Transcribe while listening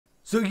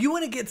So you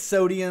want to get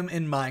Sodium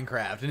in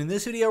Minecraft, and in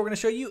this video we're going to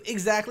show you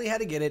exactly how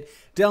to get it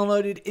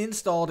downloaded,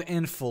 installed,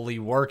 and fully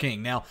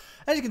working. Now,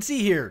 as you can see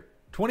here,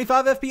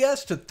 25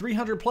 FPS to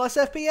 300 plus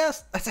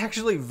FPS, that's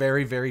actually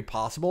very, very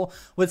possible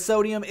with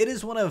Sodium. It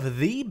is one of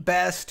the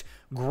best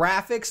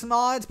graphics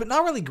mods, but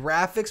not really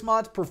graphics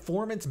mods,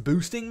 performance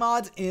boosting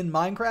mods in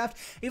Minecraft,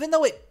 even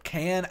though it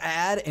can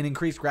add and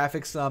increase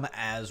graphics some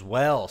as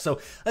well. So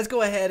let's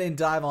go ahead and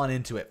dive on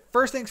into it.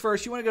 First things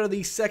first, you want to go to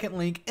the second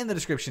link in the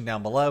description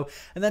down below,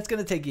 and that's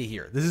going to take you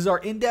here. This is our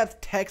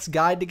in-depth text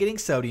guide to getting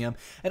Sodium,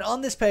 and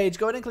on this page,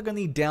 go ahead and click on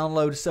the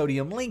download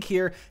Sodium link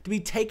here to be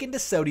taken to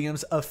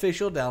Sodium's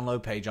official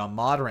download page on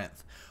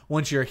Modrinth.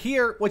 Once you're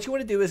here, what you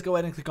want to do is go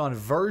ahead and click on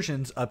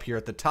versions up here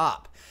at the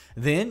top.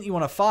 Then you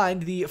want to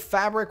find the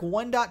Fabric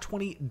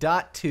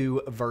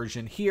 1.20.2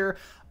 version here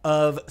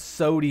of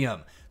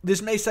Sodium. This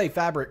may say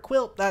Fabric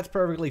Quilt, that's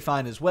perfectly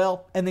fine as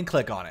well, and then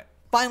click on it.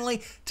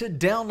 Finally, to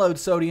download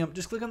Sodium,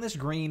 just click on this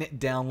green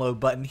download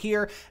button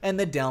here, and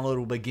the download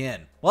will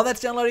begin. While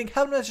that's downloading,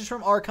 have a message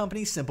from our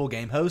company,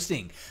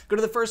 SimpleGameHosting. Go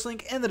to the first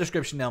link in the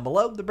description down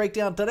below, the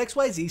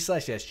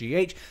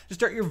breakdown.xyz/SGH, to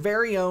start your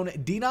very own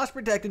DDoS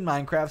Protected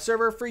Minecraft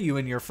server for you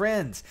and your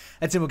friends.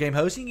 At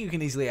SimpleGameHosting, you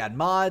can easily add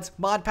mods,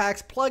 mod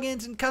packs,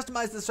 plugins, and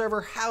customize the server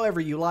however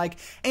you like.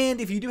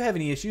 And if you do have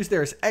any issues,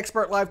 there's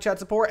expert live chat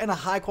support and a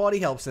high-quality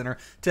help center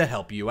to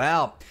help you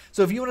out.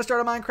 So if you want to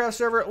start a Minecraft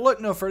server, look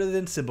no further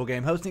than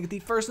SimpleGameHosting at the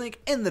first link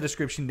in the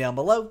description down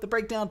below, the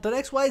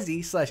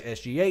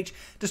breakdown.xyz/SGH,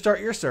 to start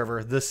your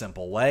server the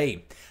simple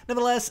way.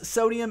 Nevertheless,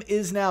 Sodium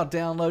is now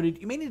downloaded.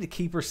 You may need to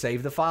keep or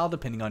save the file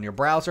depending on your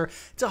browser.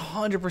 It's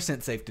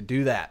 100% safe to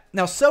do that.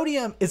 Now,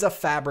 Sodium is a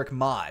Fabric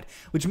mod,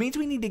 which means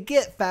we need to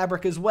get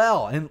Fabric as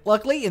well. And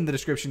luckily, in the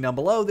description down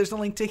below, there's a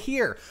link to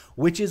here,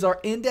 which is our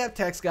in-depth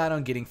text guide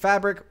on getting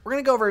Fabric. We're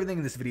going to go over everything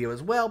in this video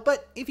as well,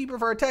 but if you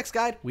prefer a text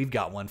guide, we've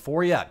got one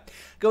for you.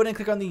 Go ahead and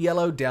click on the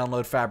yellow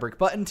Download Fabric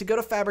button to go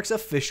to Fabric's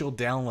official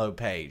download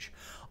page.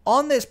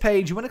 On this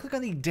page, you want to click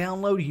on the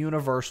Download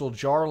Universal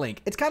Jar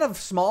link. It's kind of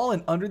small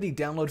and under the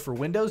Download for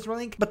Windows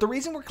link, but the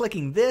reason we're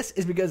clicking this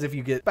is because if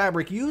you get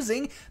Fabric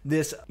using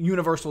this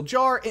Universal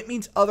Jar, it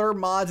means other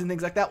mods and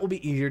things like that will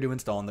be easier to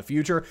install in the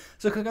future.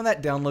 So click on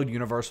that Download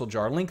Universal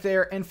Jar link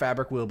there, and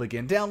Fabric will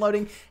begin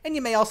downloading, and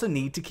you may also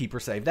need to keep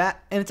or save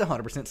that, and it's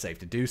 100% safe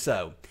to do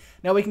so.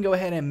 Now we can go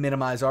ahead and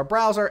minimize our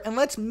browser, and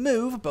let's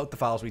move both the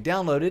files we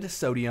downloaded,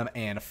 Sodium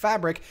and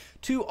Fabric,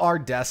 to our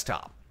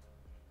desktop.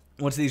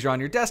 Once these are on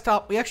your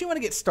desktop, we actually want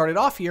to get started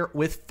off here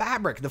with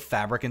Fabric, the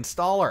Fabric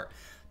installer.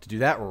 To do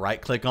that,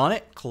 right-click on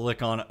it,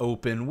 click on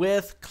Open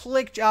With,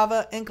 click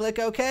Java, and click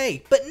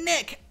OK. But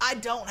Nick, I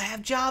don't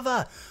have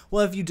Java.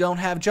 Well, if you don't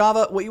have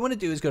Java, what you want to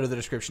do is go to the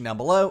description down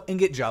below and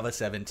get Java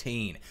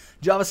 17.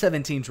 Java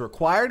 17 is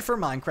required for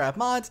Minecraft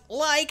mods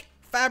like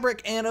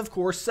Fabric and of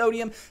course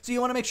Sodium, so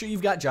you want to make sure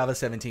you've got Java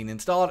 17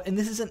 installed, and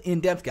this is an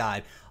in-depth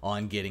guide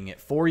on getting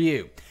it for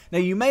you. Now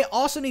you may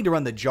also need to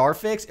run the jar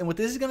fix, and what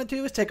this is going to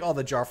do is take all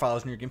the jar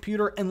files in your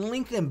computer and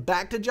link them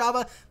back to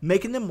Java,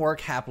 making them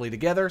work happily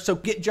together. So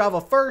get Java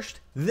first,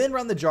 then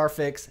run the jar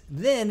fix,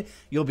 then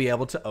you'll be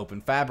able to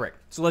open Fabric.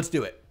 So let's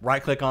do it.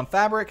 Right click on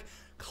Fabric,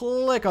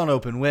 click on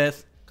Open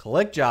With,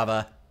 click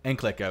Java, and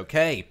click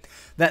OK.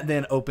 That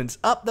then opens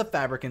up the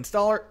Fabric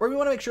installer, where we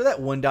want to make sure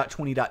that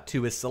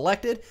 1.20.2 is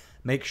selected.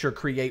 Make sure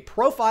Create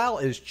Profile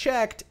is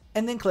checked,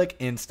 and then click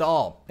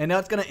Install. And now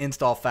it's going to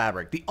install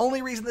Fabric. The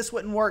only reason this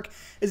wouldn't work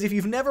is if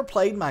you've never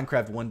played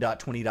Minecraft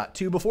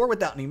 1.20.2 before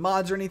without any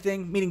mods or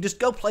anything, meaning just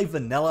go play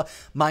vanilla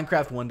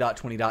Minecraft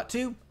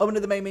 1.20.2, open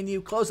to the main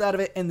menu, close out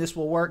of it, and this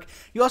will work.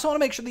 You also want to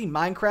make sure the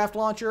Minecraft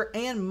launcher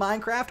and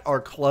Minecraft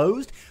are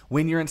closed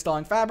when you're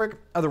installing Fabric,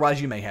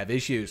 otherwise you may have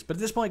issues. But at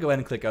this point, go ahead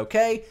and click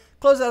OK,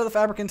 close out of the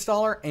Fabric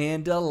installer,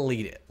 and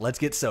delete it. Let's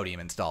get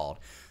Sodium installed.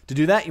 To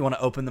do that, you want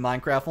to open the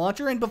Minecraft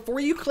launcher, and before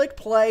you click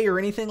play or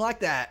anything like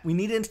that, we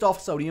need to install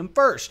Sodium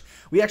first.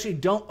 We actually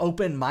don't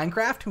open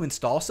Minecraft to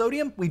install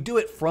Sodium, we do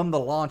it from the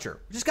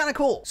launcher, which is kind of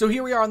cool. So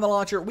here we are on the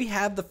launcher. We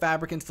have the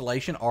Fabric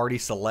installation already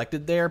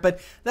selected there, but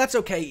that's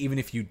okay even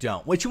if you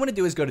don't. What you want to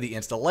do is go to the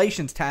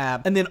Installations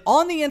tab, and then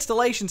on the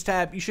Installations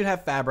tab, you should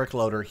have Fabric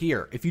Loader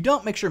here. If you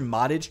don't, make sure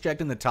Modded's checked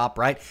in the top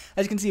right.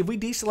 As you can see, if we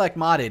deselect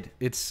Modded,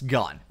 it's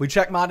gone. We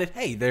check Modded,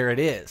 hey, there it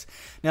is.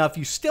 Now, if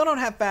you still don't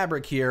have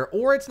Fabric here,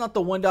 or it's not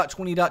the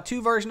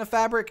 1.20.2 version of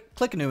Fabric,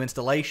 click New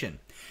Installation.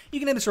 You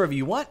can name the server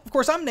you want. Of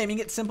course, I'm naming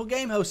it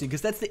SimpleGameHosting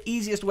because that's the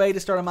easiest way to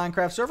start a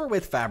Minecraft server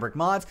with Fabric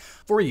mods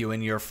for you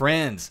and your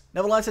friends.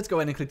 Nevertheless, let's go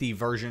ahead and click the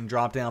version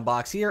drop-down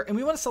box here, and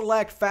we want to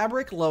select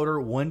Fabric Loader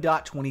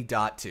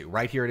 1.20.2.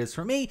 Right here it is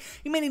for me.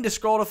 You may need to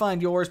scroll to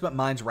find yours, but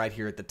mine's right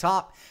here at the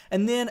top.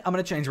 And then I'm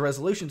going to change the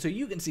resolution so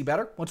you can see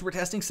better once we're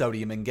testing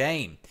Sodium in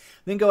game.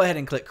 Then go ahead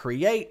and click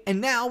Create,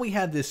 and now we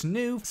have this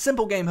new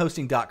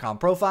SimpleGameHosting.com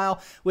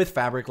profile with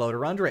Fabric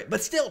Loader under it.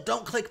 But still,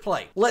 don't click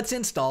play. Let's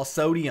install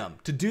Sodium.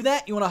 To do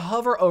that, you want to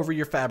hover over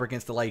your Fabric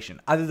installation,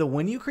 either the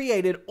one you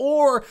created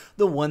or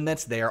the one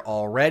that's there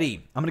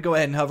already. I'm going to go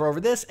ahead and hover over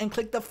this and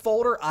click the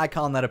folder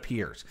icon that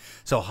appears.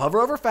 So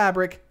hover over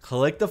Fabric,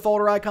 click the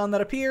folder icon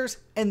that appears,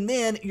 and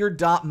then your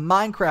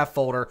 .minecraft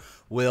folder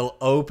will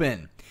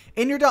open.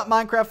 In your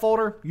 .minecraft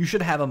folder, you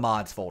should have a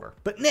mods folder.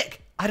 But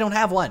Nick, I don't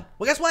have one.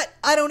 Well, guess what?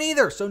 I don't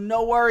either, so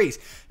no worries.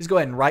 Just go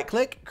ahead and right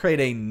click, create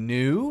a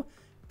new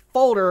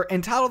folder,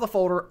 and title the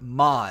folder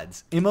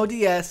Mods.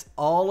 M-O-D-S,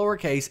 all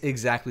lowercase,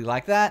 exactly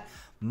like that.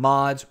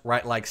 Mods,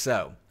 right like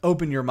so.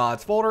 Open your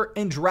mods folder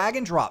and drag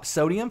and drop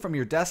Sodium from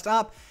your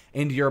desktop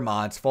into your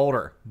mods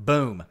folder.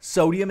 Boom,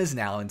 Sodium is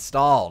now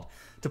installed.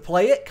 To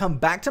play it, come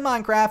back to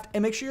Minecraft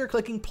and make sure you're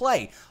clicking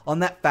play on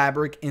that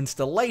Fabric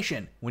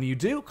installation. When you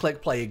do,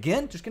 click play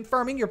again, just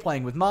confirming you're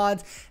playing with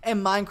mods,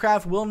 and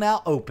Minecraft will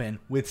now open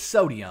with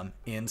Sodium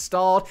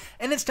installed,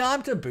 and it's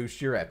time to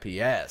boost your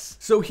FPS.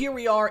 So here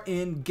we are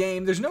in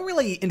game. There's no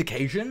really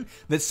indication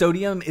that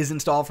Sodium is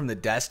installed from the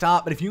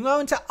desktop, but if you go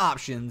into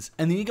options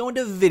and then you go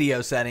into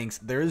video settings,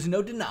 there is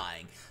no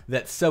denying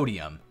that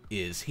Sodium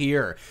is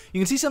here.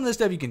 You can see some of the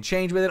stuff you can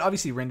change with it,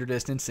 obviously render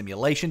distance,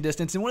 simulation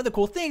distance, and one of the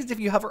cool things,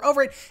 if you hover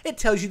over it, it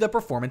tells you the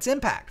performance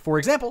impact. For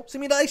example,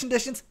 simulation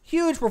distance,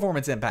 huge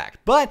performance impact,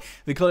 but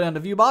if you click on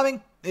the view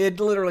bobbing, it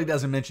literally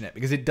doesn't mention it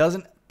because it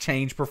doesn't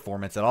change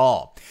performance at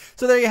all.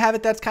 So there you have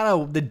it. That's kind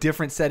of the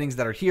different settings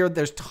that are here.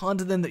 There's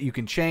tons of them that you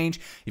can change.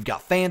 You've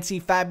got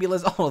fancy,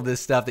 fabulous, all of this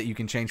stuff that you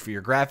can change for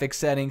your graphics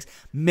settings,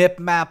 MIP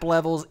map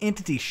levels,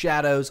 entity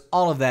shadows,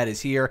 all of that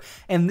is here.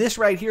 And this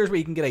right here is where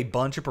you can get a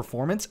bunch of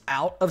performance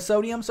out of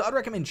Sodium. So I'd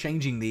recommend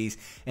changing these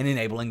and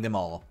enabling them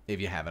all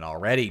if you haven't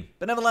already.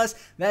 But nevertheless,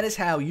 that is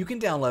how you can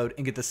download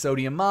and get the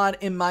Sodium mod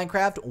in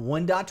Minecraft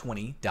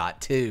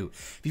 1.20.2.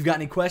 If you've got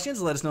any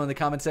questions, let us know in the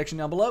comment section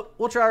down below.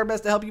 We'll try our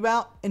best to help you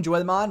out. Enjoy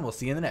the mod, and we'll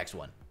see you in the next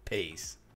one. Peace.